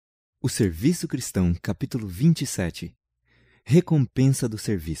O Serviço Cristão, capítulo 27. Recompensa do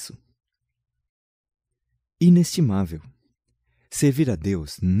serviço. Inestimável. Servir a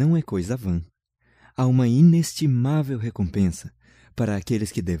Deus não é coisa vã. Há uma inestimável recompensa para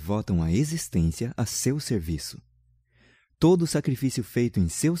aqueles que devotam a existência a seu serviço. Todo sacrifício feito em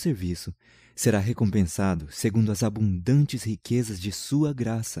seu serviço será recompensado segundo as abundantes riquezas de sua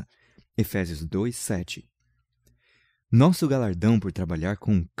graça. Efésios 2:7. Nosso galardão por trabalhar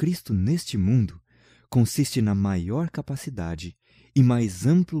com Cristo neste mundo consiste na maior capacidade e mais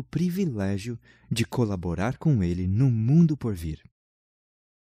amplo privilégio de colaborar com Ele no mundo por vir.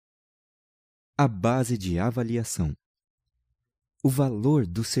 A base de avaliação. O valor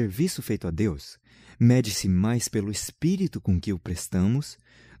do serviço feito a Deus mede-se mais pelo espírito com que o prestamos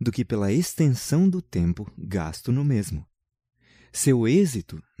do que pela extensão do tempo gasto no mesmo. Seu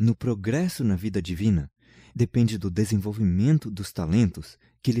êxito no progresso na vida divina depende do desenvolvimento dos talentos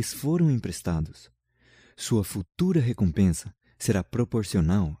que lhes foram emprestados. Sua futura recompensa será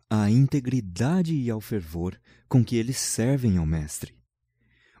proporcional à integridade e ao fervor com que eles servem ao Mestre.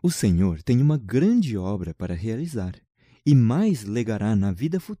 O Senhor tem uma grande obra para realizar, e mais legará na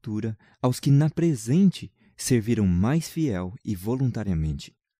vida futura aos que na presente serviram mais fiel e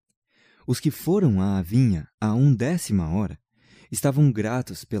voluntariamente. Os que foram à vinha à 1/10 hora estavam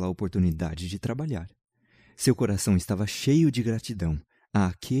gratos pela oportunidade de trabalhar. Seu coração estava cheio de gratidão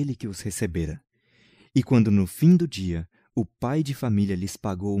àquele que os recebera. E quando no fim do dia o pai de família lhes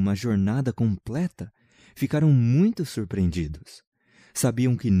pagou uma jornada completa, ficaram muito surpreendidos.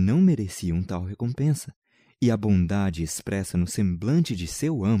 Sabiam que não mereciam tal recompensa, e a bondade expressa no semblante de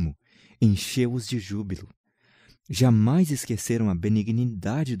seu amo encheu-os de júbilo. Jamais esqueceram a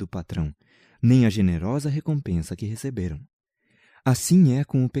benignidade do patrão, nem a generosa recompensa que receberam. Assim é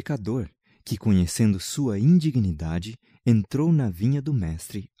com o pecador, que, conhecendo sua indignidade, entrou na vinha do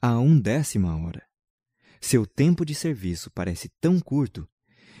Mestre à 1/10 hora. Seu tempo de serviço parece tão curto,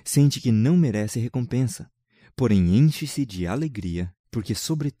 sente que não merece recompensa, porém enche-se de alegria, porque,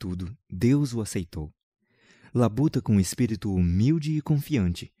 sobretudo, Deus o aceitou. Labuta com espírito humilde e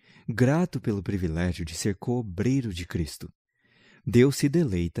confiante, grato pelo privilégio de ser coobreiro de Cristo. Deus se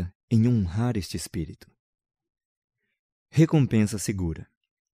deleita em honrar este espírito. Recompensa segura.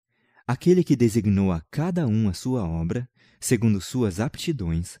 Aquele que designou a cada um a sua obra, segundo suas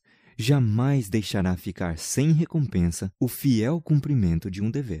aptidões, jamais deixará ficar sem recompensa o fiel cumprimento de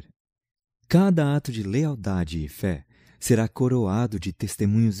um dever. Cada ato de lealdade e fé será coroado de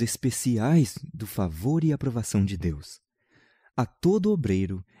testemunhos especiais do favor e aprovação de Deus. A todo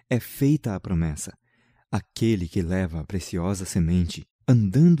obreiro é feita a promessa: aquele que leva a preciosa semente,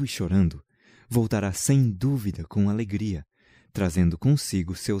 andando e chorando, voltará sem dúvida com alegria, trazendo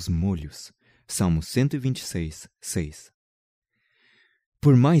consigo seus molhos. Salmo 126:6.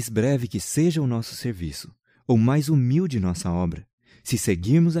 Por mais breve que seja o nosso serviço, ou mais humilde nossa obra, se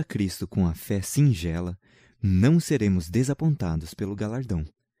seguirmos a Cristo com a fé singela, não seremos desapontados pelo galardão.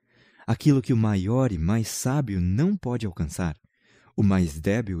 Aquilo que o maior e mais sábio não pode alcançar, o mais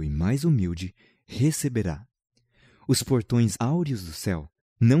débil e mais humilde receberá. Os portões áureos do céu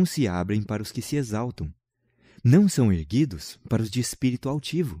não se abrem para os que se exaltam, não são erguidos para os de espírito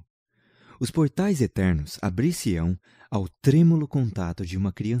altivo. Os portais eternos abrir-se-ão ao trêmulo contato de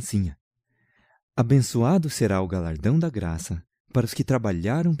uma criancinha. Abençoado será o galardão da graça para os que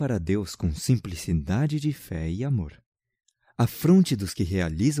trabalharam para Deus com simplicidade de fé e amor. A fronte dos que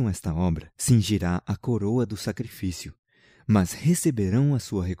realizam esta obra cingirá a coroa do sacrifício, mas receberão a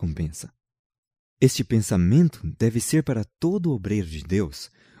sua recompensa. Este pensamento deve ser para todo obreiro de Deus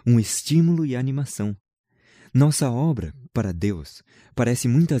um estímulo e animação. Nossa obra, para Deus, parece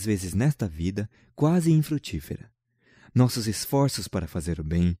muitas vezes nesta vida quase infrutífera. Nossos esforços para fazer o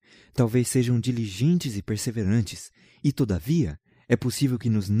bem talvez sejam diligentes e perseverantes, e, todavia, é possível que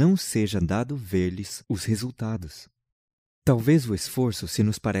nos não seja dado ver-lhes os resultados. Talvez o esforço se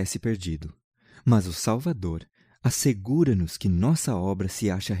nos parece perdido, mas o Salvador assegura-nos que nossa obra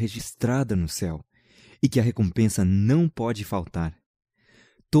se acha registrada no céu e que a recompensa não pode faltar.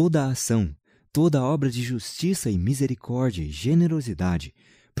 Toda a ação, toda obra de justiça e misericórdia e generosidade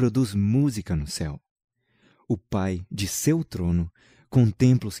produz música no céu. O Pai, de seu trono,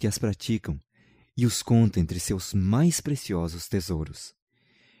 contempla os que as praticam e os conta entre seus mais preciosos tesouros.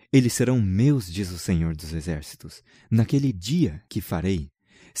 Eles serão meus, diz o Senhor dos Exércitos, naquele dia que farei,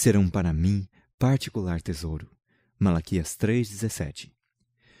 serão para mim particular tesouro. Malaquias 3:17.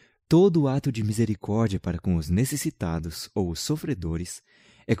 Todo ato de misericórdia para com os necessitados ou os sofredores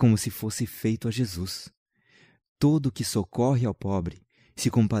é como se fosse feito a Jesus. Todo que socorre ao pobre, se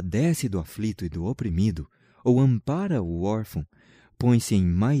compadece do aflito e do oprimido, ou ampara o órfão, põe-se em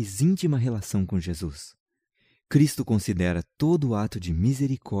mais íntima relação com Jesus. Cristo considera todo ato de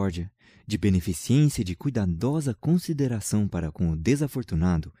misericórdia, de beneficência e de cuidadosa consideração para com o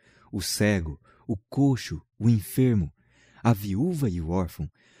desafortunado, o cego, o coxo, o enfermo, a viúva e o órfão,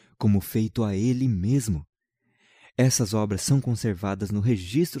 como feito a Ele mesmo. Essas obras são conservadas no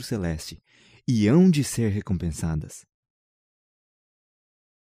registro celeste e hão de ser recompensadas.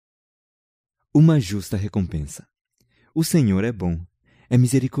 Uma justa recompensa. O Senhor é bom, é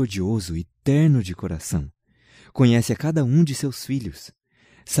misericordioso e terno de coração. Conhece a cada um de seus filhos.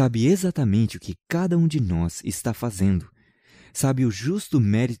 Sabe exatamente o que cada um de nós está fazendo. Sabe o justo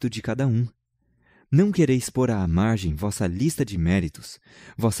mérito de cada um. Não quereis pôr à margem vossa lista de méritos,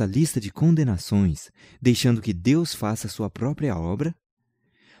 vossa lista de condenações, deixando que Deus faça sua própria obra?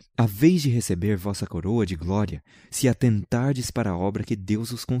 Haveis de receber vossa coroa de glória, se atentardes para a obra que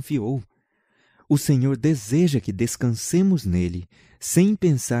Deus os confiou. O Senhor deseja que descansemos nele, sem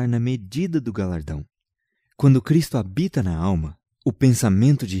pensar na medida do galardão. Quando Cristo habita na alma, o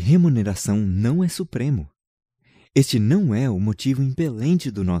pensamento de remuneração não é supremo. Este não é o motivo impelente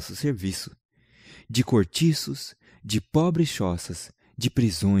do nosso serviço. De cortiços, de pobres choças, de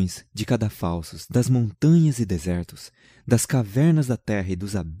prisões, de cadafalsos, das montanhas e desertos, das cavernas da terra e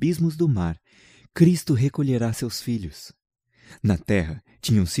dos abismos do mar, Cristo recolherá seus filhos. Na terra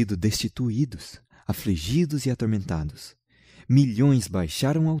tinham sido destituídos, afligidos e atormentados. Milhões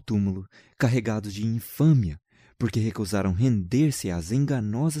baixaram ao túmulo, carregados de infâmia, porque recusaram render-se às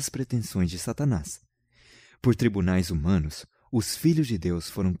enganosas pretensões de Satanás. Por tribunais humanos, os filhos de Deus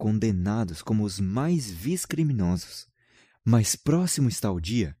foram condenados como os mais vis criminosos. Mas próximo está o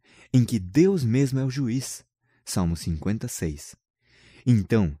dia em que Deus mesmo é o juiz. Salmo 56.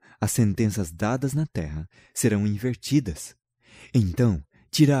 Então, as sentenças dadas na terra serão invertidas. Então,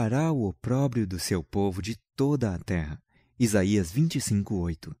 tirará o opróbrio do seu povo de toda a terra. Isaías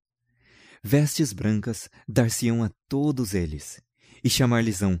 25:8. Vestes brancas dar-se-ão a todos eles, e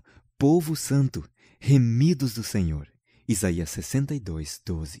chamar-lhes-ão povo santo, remidos do Senhor. Isaías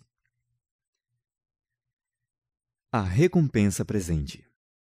 62:12. A recompensa presente.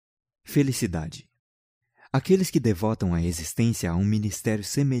 Felicidade. Aqueles que devotam a existência a um ministério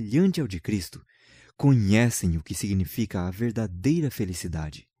semelhante ao de Cristo conhecem o que significa a verdadeira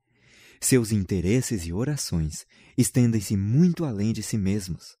felicidade. Seus interesses e orações estendem-se muito além de si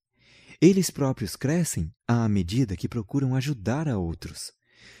mesmos. Eles próprios crescem à medida que procuram ajudar a outros.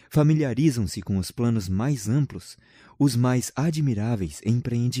 Familiarizam-se com os planos mais amplos, os mais admiráveis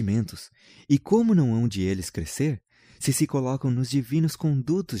empreendimentos, e como não hão de eles crescer, se colocam nos divinos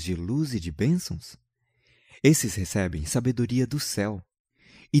condutos de luz e de bênçãos? Esses recebem sabedoria do céu.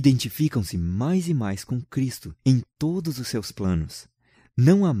 Identificam-se mais e mais com Cristo em todos os seus planos.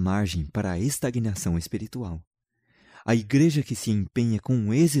 Não há margem para a estagnação espiritual. A igreja que se empenha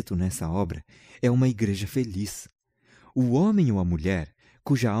com êxito nessa obra é uma igreja feliz. O homem ou a mulher,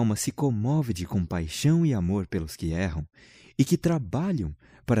 cuja alma se comove de compaixão e amor pelos que erram, e que trabalham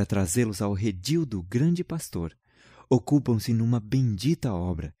para trazê-los ao redil do grande pastor, ocupam-se numa bendita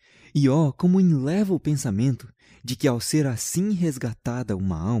obra, e como enleva o pensamento de que ao ser assim resgatada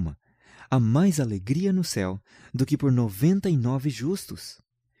uma alma, há mais alegria no céu do que por 99 justos.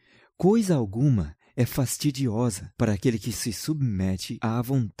 Coisa alguma é fastidiosa para aquele que se submete à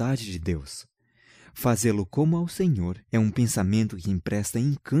vontade de Deus. Fazê-lo como ao Senhor é um pensamento que empresta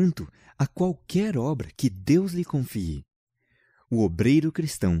encanto a qualquer obra que Deus lhe confie. O obreiro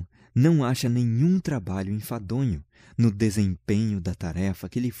cristão não acha nenhum trabalho enfadonho no desempenho da tarefa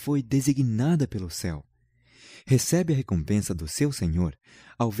que lhe foi designada pelo céu. Recebe a recompensa do seu Senhor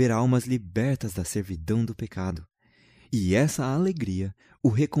ao ver almas libertas da servidão do pecado. E essa alegria o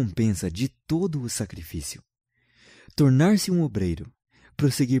recompensa de todo o sacrifício. Tornar-se um obreiro,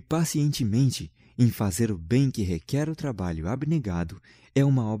 prosseguir pacientemente em fazer o bem que requer o trabalho abnegado, é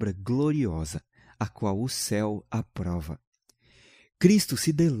uma obra gloriosa, a qual o céu aprova. Cristo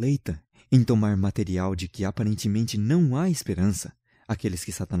se deleita em tomar material de que aparentemente não há esperança, aqueles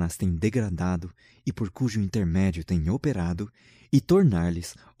que Satanás tem degradado e por cujo intermédio tem operado, e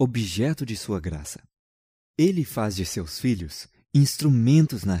tornar-lhes objeto de sua graça. Ele faz de seus filhos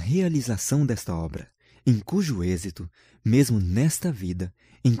instrumentos na realização desta obra, em cujo êxito, mesmo nesta vida,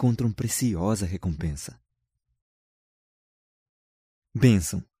 encontram preciosa recompensa.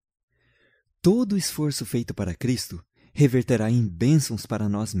 Bênção. Todo esforço feito para Cristo reverterá em bênçãos para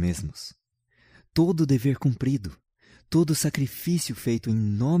nós mesmos. Todo dever cumprido, todo sacrifício feito em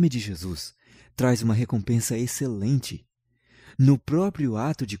nome de Jesus traz uma recompensa excelente. No próprio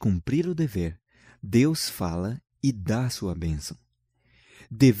ato de cumprir o dever, Deus fala e dá sua bênção.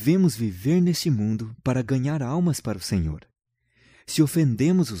 Devemos viver neste mundo para ganhar almas para o Senhor. Se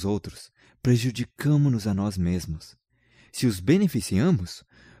ofendemos os outros, prejudicamo-nos a nós mesmos. Se os beneficiamos,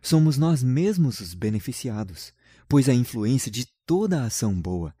 somos nós mesmos os beneficiados, pois a influência de toda a ação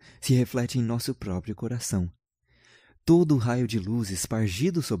boa se reflete em nosso próprio coração. Todo raio de luz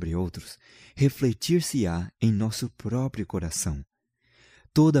espargido sobre outros refletir-se-á em nosso próprio coração.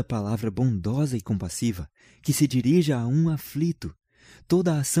 Toda palavra bondosa e compassiva que se dirija a um aflito,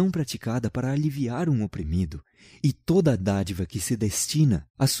 toda ação praticada para aliviar um oprimido e toda dádiva que se destina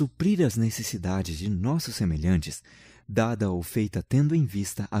a suprir as necessidades de nossos semelhantes, dada ou feita tendo em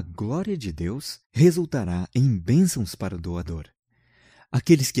vista a glória de Deus, resultará em bênçãos para o doador.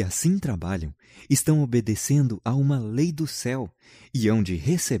 Aqueles que assim trabalham estão obedecendo a uma lei do céu e hão de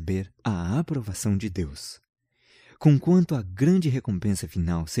receber a aprovação de Deus. Conquanto a grande recompensa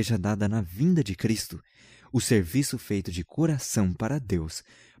final seja dada na vinda de Cristo, o serviço feito de coração para Deus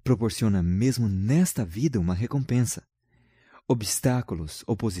proporciona mesmo nesta vida uma recompensa. Obstáculos,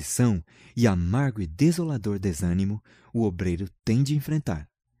 oposição e amargo e desolador desânimo o obreiro tem de enfrentar.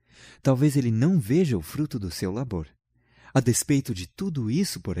 Talvez ele não veja o fruto do seu labor. A despeito de tudo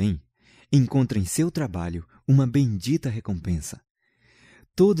isso, porém, encontra em seu trabalho uma bendita recompensa.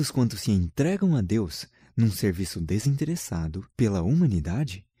 Todos quantos se entregam a Deus num serviço desinteressado pela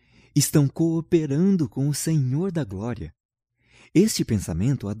humanidade, estão cooperando com o Senhor da Glória. Este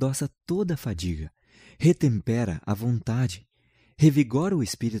pensamento adoça toda a fadiga, retempera a vontade, revigora o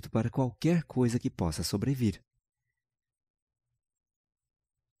espírito para qualquer coisa que possa sobrevir.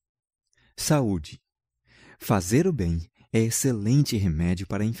 Saúde. Fazer o bem é excelente remédio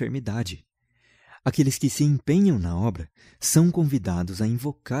para a enfermidade. Aqueles que se empenham na obra são convidados a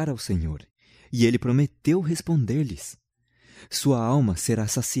invocar ao Senhor, e Ele prometeu responder-lhes. Sua alma será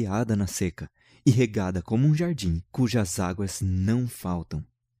saciada na seca e regada como um jardim cujas águas não faltam.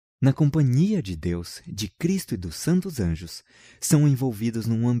 Na companhia de Deus, de Cristo e dos santos anjos, são envolvidos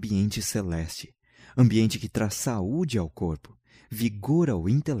num ambiente celeste, ambiente que traz saúde ao corpo, vigor ao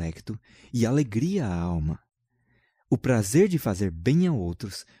intelecto e alegria à alma. O prazer de fazer bem a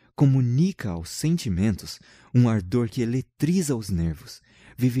outros comunica aos sentimentos um ardor que eletriza os nervos,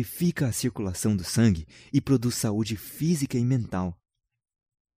 vivifica a circulação do sangue e produz saúde física e mental.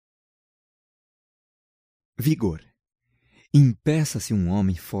 Vigor. Impeça-se um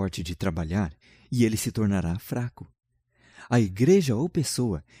homem forte de trabalhar e ele se tornará fraco. A igreja ou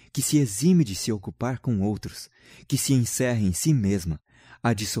pessoa que se exime de se ocupar com outros, que se encerra em si mesma,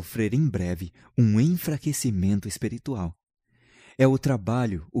 há de sofrer em breve um enfraquecimento espiritual. É o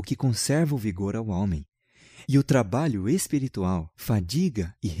trabalho o que conserva o vigor ao homem. E o trabalho espiritual,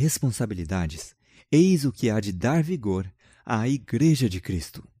 fadiga e responsabilidades, eis o que há de dar vigor à Igreja de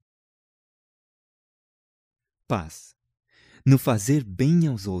Cristo. Paz. No fazer bem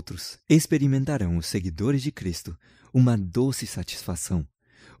aos outros, experimentarão os seguidores de Cristo uma doce satisfação,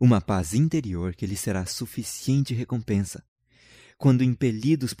 uma paz interior que lhes será suficiente recompensa. Quando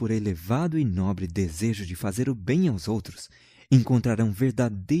impelidos por elevado e nobre desejo de fazer o bem aos outros, encontrarão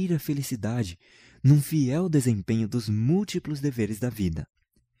verdadeira felicidade num fiel desempenho dos múltiplos deveres da vida.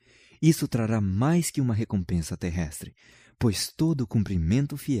 Isso trará mais que uma recompensa terrestre, pois todo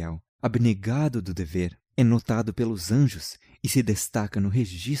cumprimento fiel, abnegado do dever, é notado pelos anjos e se destaca no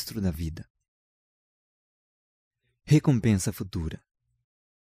registro da vida. Recompensa futura.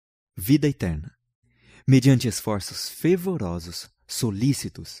 Vida eterna. Mediante esforços fervorosos,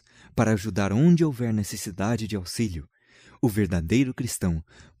 solícitos, para ajudar onde houver necessidade de auxílio, o verdadeiro cristão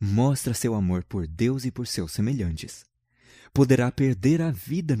mostra seu amor por Deus e por seus semelhantes. Poderá perder a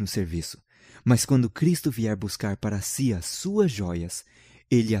vida no serviço, mas quando Cristo vier buscar para si as suas joias,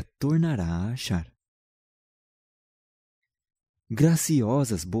 Ele a tornará a achar.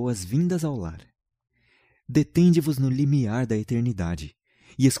 Graciosas boas-vindas ao lar. Detende-vos no limiar da eternidade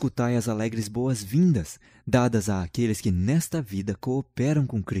e escutai as alegres boas-vindas dadas àqueles que nesta vida cooperam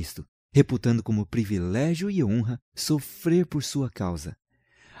com Cristo, reputando como privilégio e honra sofrer por sua causa.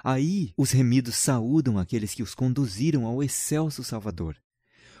 Aí os remidos saúdam aqueles que os conduziram ao excelso Salvador.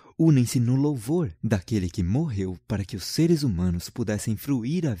 Unem-se no louvor daquele que morreu para que os seres humanos pudessem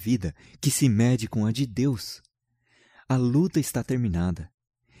fruir a vida que se mede com a de Deus. A luta está terminada.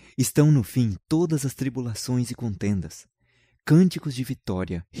 Estão no fim todas as tribulações e contendas. Cânticos de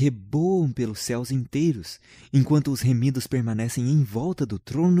vitória reboam pelos céus inteiros, enquanto os remidos permanecem em volta do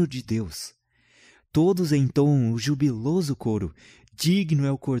trono de Deus. Todos entoam o jubiloso coro: digno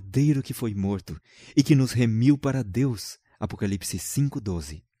é o Cordeiro que foi morto e que nos remiu para Deus. Apocalipse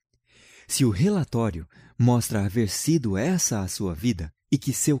 5:12. Se o relatório mostra haver sido essa a sua vida e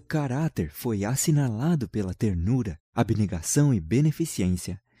que seu caráter foi assinalado pela ternura, abnegação e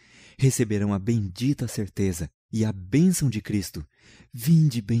beneficência, receberão a bendita certeza e a bênção de Cristo: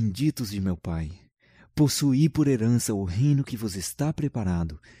 vinde benditos de meu Pai, possuí por herança o reino que vos está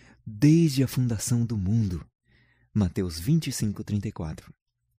preparado desde a fundação do mundo. Mateus 25:34.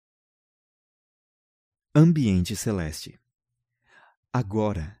 Ambiente celeste.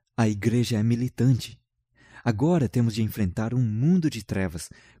 Agora a igreja é militante. Agora temos de enfrentar um mundo de trevas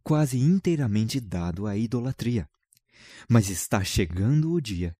quase inteiramente dado à idolatria. Mas está chegando o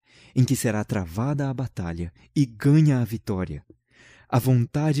dia em que será travada a batalha e ganha a vitória. A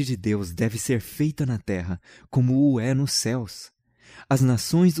vontade de Deus deve ser feita na terra como o é nos céus. As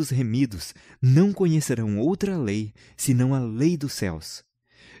nações dos remidos não conhecerão outra lei senão a lei dos céus.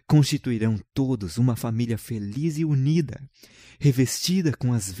 Constituirão todos uma família feliz e unida, revestida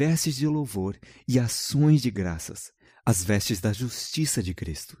com as vestes de louvor e ações de graças, as vestes da justiça de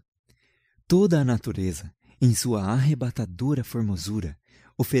Cristo. Toda a natureza, em sua arrebatadora formosura,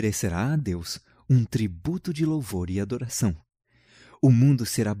 oferecerá a Deus um tributo de louvor e adoração. O mundo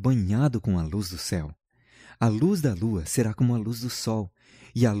será banhado com a luz do céu. A luz da lua será como a luz do sol,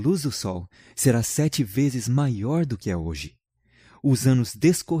 e a luz do sol será 7 vezes maior do que é hoje. Os anos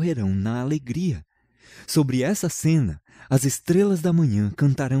descorrerão na alegria. Sobre essa cena, as estrelas da manhã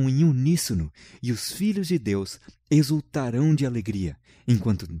cantarão em uníssono e os filhos de Deus exultarão de alegria,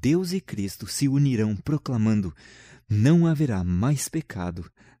 enquanto Deus e Cristo se unirão proclamando: não haverá mais pecado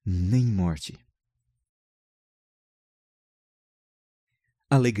nem morte.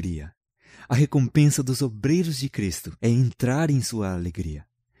 Alegria. A recompensa dos obreiros de Cristo é entrar em sua alegria.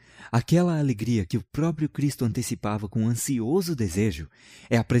 Aquela alegria que o próprio Cristo antecipava com ansioso desejo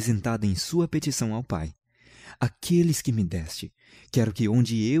é apresentada em sua petição ao Pai. Aqueles que me deste, quero que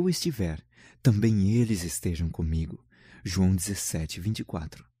onde eu estiver, também eles estejam comigo. João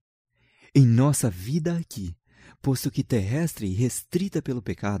 17:24. Em nossa vida aqui, posto que terrestre e restrita pelo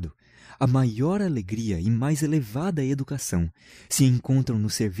pecado, a maior alegria e mais elevada educação se encontram no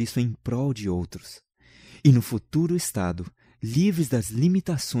serviço em prol de outros. E no futuro estado, livres das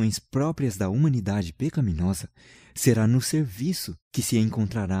limitações próprias da humanidade pecaminosa, será no serviço que se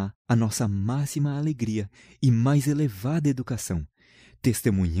encontrará a nossa máxima alegria e mais elevada educação,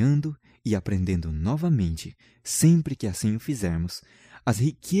 testemunhando e aprendendo novamente, sempre que assim o fizermos, as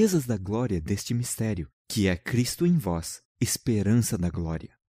riquezas da glória deste mistério, que é Cristo em vós, esperança da glória.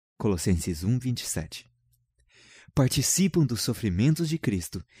 Colossenses 1:27. Participam dos sofrimentos de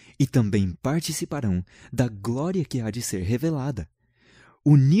Cristo e também participarão da glória que há de ser revelada.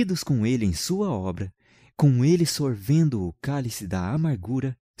 Unidos com Ele em sua obra, com Ele sorvendo o cálice da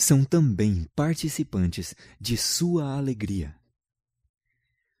amargura, são também participantes de sua alegria.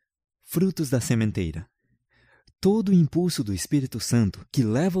 Frutos da sementeira. Todo o impulso do Espírito Santo que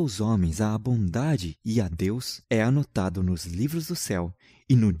leva os homens à bondade e a Deus é anotado nos livros do céu,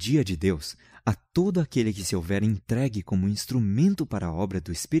 e no dia de Deus, a todo aquele que se houver entregue como instrumento para a obra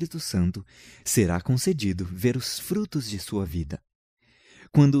do Espírito Santo, será concedido ver os frutos de sua vida.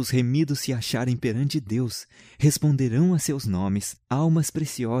 Quando os remidos se acharem perante Deus, responderão a seus nomes almas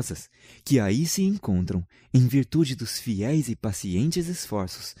preciosas, que aí se encontram em virtude dos fiéis e pacientes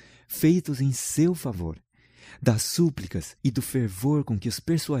esforços feitos em seu favor, das súplicas e do fervor com que os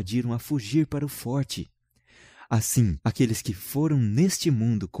persuadiram a fugir para o forte. Assim, aqueles que foram neste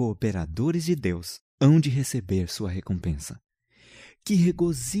mundo cooperadores de Deus hão de receber sua recompensa. Que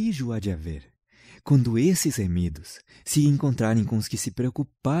regozijo há de haver quando esses remidos se encontrarem com os que se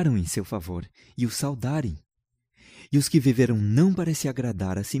preocuparam em seu favor e os saudarem, e os que viveram não para se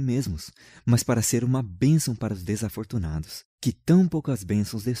agradar a si mesmos, mas para ser uma bênção para os desafortunados, que tão poucas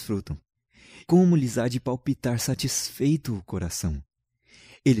bênçãos desfrutam. Como lhes há de palpitar satisfeito o coração?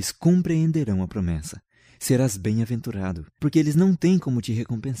 Eles compreenderão a promessa. Serás bem-aventurado, porque eles não têm como te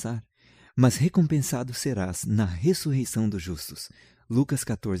recompensar, mas recompensado serás na ressurreição dos justos. Lucas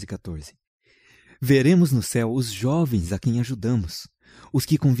 14:14. Veremos no céu os jovens a quem ajudamos, os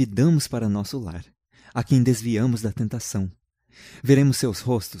que convidamos para nosso lar, a quem desviamos da tentação. Veremos seus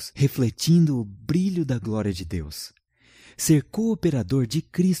rostos refletindo o brilho da glória de Deus. Ser cooperador de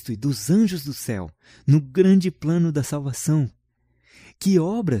Cristo e dos anjos do céu, no grande plano da salvação. Que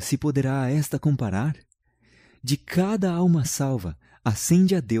obra se poderá a esta comparar? De cada alma salva,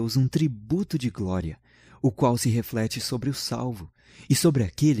 ascende a Deus um tributo de glória, o qual se reflete sobre o salvo e sobre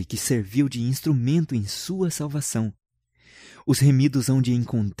aquele que serviu de instrumento em sua salvação. Os remidos hão de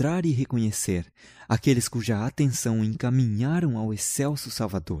encontrar e reconhecer aqueles cuja atenção encaminharam ao excelso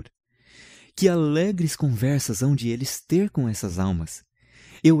Salvador. Que alegres conversas hão de eles ter com essas almas.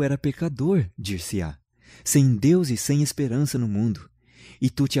 Eu era pecador, dir-se-á, sem Deus e sem esperança no mundo, e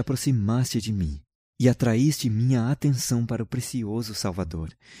tu te aproximaste de mim, e atraíste minha atenção para o precioso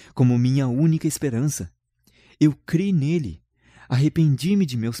Salvador, como minha única esperança. Eu criei nele, arrependi-me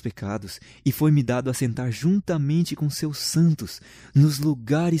de meus pecados e foi-me dado assentar juntamente com seus santos nos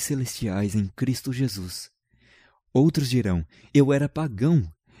lugares celestiais em Cristo Jesus. Outros dirão, eu era pagão,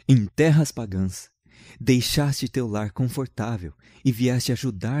 em terras pagãs. Deixaste teu lar confortável e vieste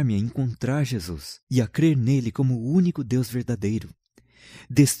ajudar-me a encontrar Jesus e a crer nele como o único Deus verdadeiro.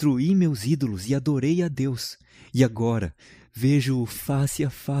 Destruí meus ídolos e adorei a Deus, e agora vejo-o face a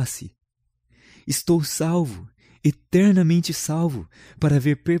face. Estou salvo, eternamente salvo, para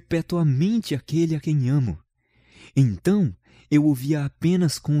ver perpetuamente aquele a quem amo. Então eu o via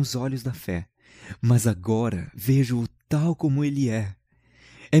apenas com os olhos da fé, mas agora vejo-o tal como ele é.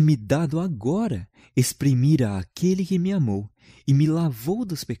 É-me dado agora exprimir a aquele que me amou e me lavou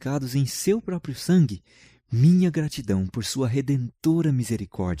dos pecados em seu próprio sangue, minha gratidão por sua redentora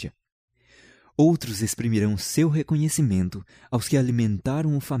misericórdia. Outros exprimirão seu reconhecimento aos que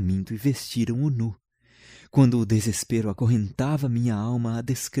alimentaram o faminto e vestiram o nu. Quando o desespero acorrentava minha alma à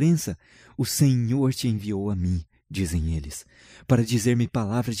descrença, o Senhor te enviou a mim, dizem eles, para dizer-me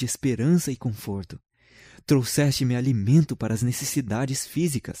palavras de esperança e conforto. Trouxeste-me alimento para as necessidades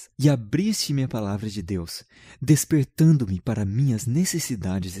físicas e abriste-me a palavra de Deus, despertando-me para minhas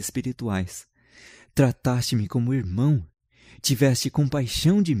necessidades espirituais. Trataste-me como irmão, tiveste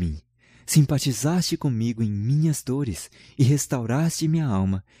compaixão de mim, simpatizaste comigo em minhas dores e restauraste minha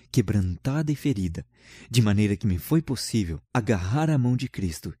alma quebrantada e ferida, de maneira que me foi possível agarrar a mão de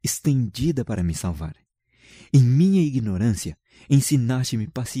Cristo estendida para me salvar. Em minha ignorância, ensinaste-me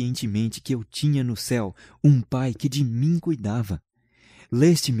pacientemente que eu tinha no céu um Pai que de mim cuidava.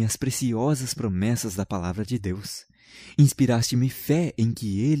 Leste-me as preciosas promessas da palavra de Deus. Inspiraste-me fé em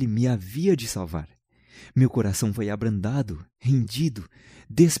que Ele me havia de salvar. Meu coração foi abrandado, rendido,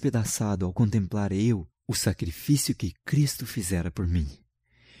 despedaçado ao contemplar o sacrifício que Cristo fizera por mim.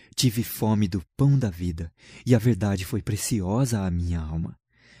 Tive fome do pão da vida, e a verdade foi preciosa à minha alma.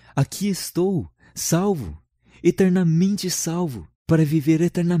 Aqui estou, salvo, eternamente salvo, para viver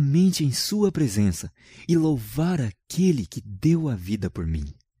eternamente em sua presença e louvar aquele que deu a vida por mim.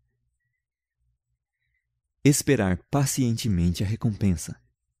 Esperar pacientemente a recompensa.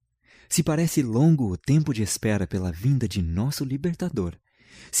 Se parece longo o tempo de espera pela vinda de nosso libertador,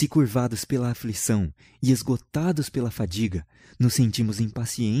 se curvados pela aflição e esgotados pela fadiga, nos sentimos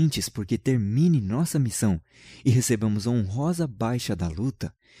impacientes porque termine nossa missão e recebamos a honrosa baixa da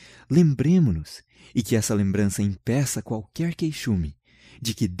luta, lembremo-nos, e que essa lembrança impeça qualquer queixume,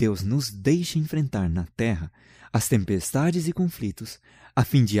 de que Deus nos deixa enfrentar na terra as tempestades e conflitos, a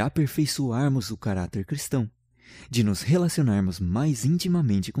fim de aperfeiçoarmos o caráter cristão, de nos relacionarmos mais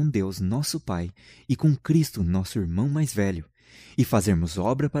intimamente com Deus, nosso Pai, e com Cristo, nosso irmão mais velho, e fazermos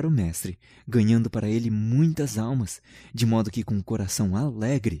obra para o Mestre, ganhando para ele muitas almas, de modo que com coração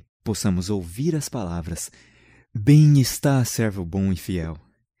alegre possamos ouvir as palavras: Bem está, servo bom e fiel.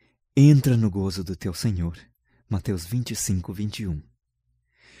 Entra no gozo do teu Senhor. Mateus 25, 21.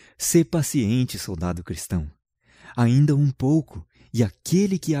 Sê paciente, soldado cristão. Ainda um pouco, e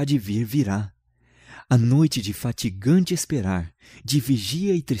aquele que há de vir virá. A noite de fatigante esperar, de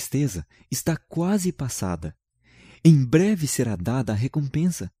vigia e tristeza, está quase passada. Em breve será dada a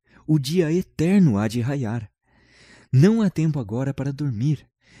recompensa, o dia eterno há de raiar. Não há tempo agora para dormir,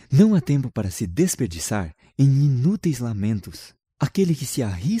 não há tempo para se desperdiçar em inúteis lamentos. Aquele que se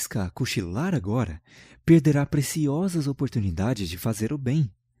arrisca a cochilar agora, perderá preciosas oportunidades de fazer o bem.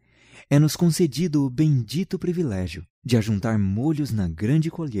 É-nos concedido o bendito privilégio de ajuntar molhos na grande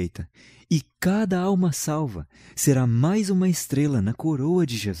colheita, e cada alma salva será mais uma estrela na coroa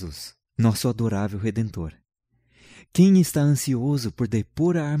de Jesus, nosso adorável Redentor. Quem está ansioso por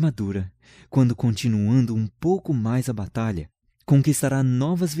depor a armadura, quando continuando um pouco mais a batalha, conquistará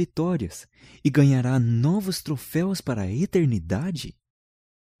novas vitórias e ganhará novos troféus para a eternidade?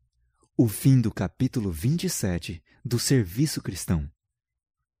 O fim do capítulo 27 do Serviço Cristão.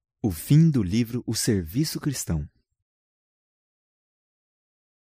 O fim do livro O Serviço Cristão.